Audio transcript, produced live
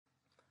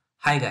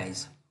Hi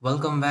guys,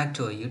 welcome back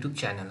to our YouTube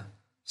channel.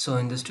 So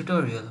in this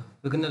tutorial,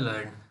 we're going to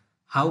learn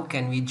how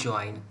can we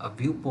join a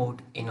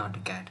viewport in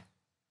AutoCAD.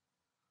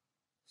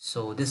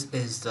 So this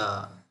is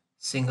the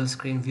single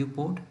screen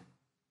viewport.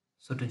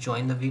 So to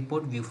join the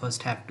viewport, we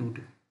first have to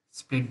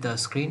split the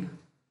screen.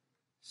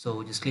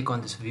 So just click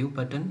on this view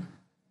button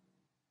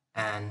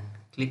and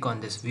click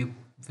on this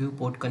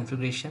viewport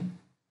configuration.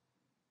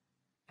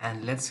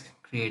 And let's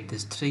create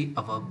this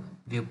 3-hour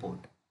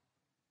viewport.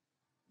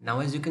 Now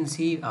as you can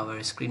see,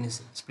 our screen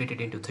is split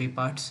into 3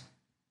 parts.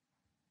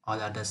 All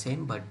are the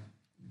same, but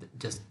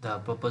just the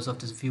purpose of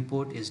this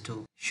viewport is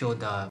to show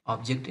the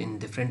object in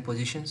different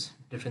positions,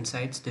 different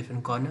sides,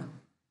 different corner.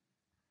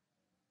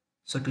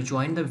 So to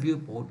join the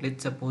viewport,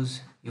 let's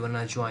suppose you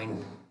wanna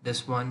join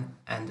this one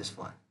and this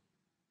one.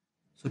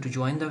 So to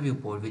join the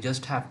viewport, we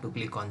just have to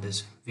click on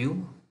this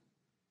view,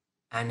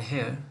 and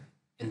here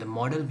in the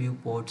model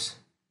viewports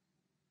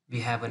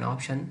we have an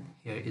option.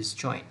 Here is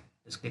join.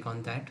 Just click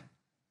on that.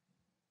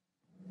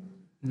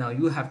 Now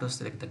you have to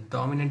select the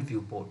dominant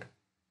viewport,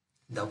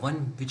 the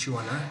one which you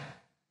wanna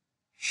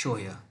show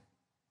here.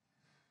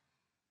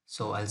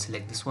 So I'll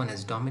select this one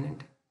as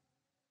dominant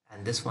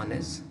and this one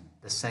is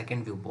the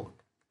second viewport.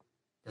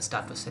 Just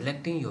after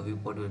selecting, your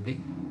viewport will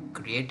be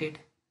created,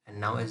 and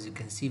now as you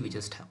can see, we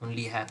just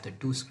only have the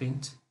 2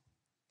 screens.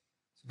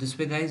 So this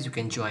way guys, you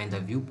can join the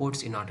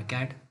viewports in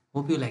AutoCAD.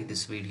 Hope you like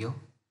this video.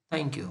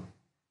 Thank you.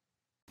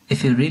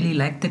 If you really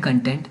like the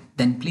content,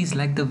 then please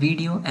like the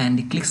video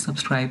and click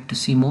subscribe to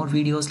see more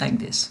videos like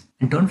this.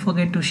 And don't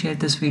forget to share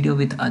this video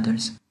with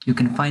others. You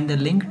can find the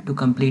link to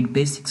complete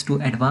basics to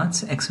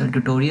advanced Excel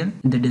tutorial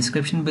in the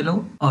description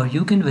below, or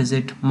you can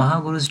visit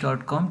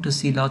mahagurus.com to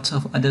see lots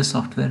of other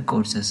software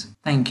courses.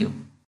 Thank you.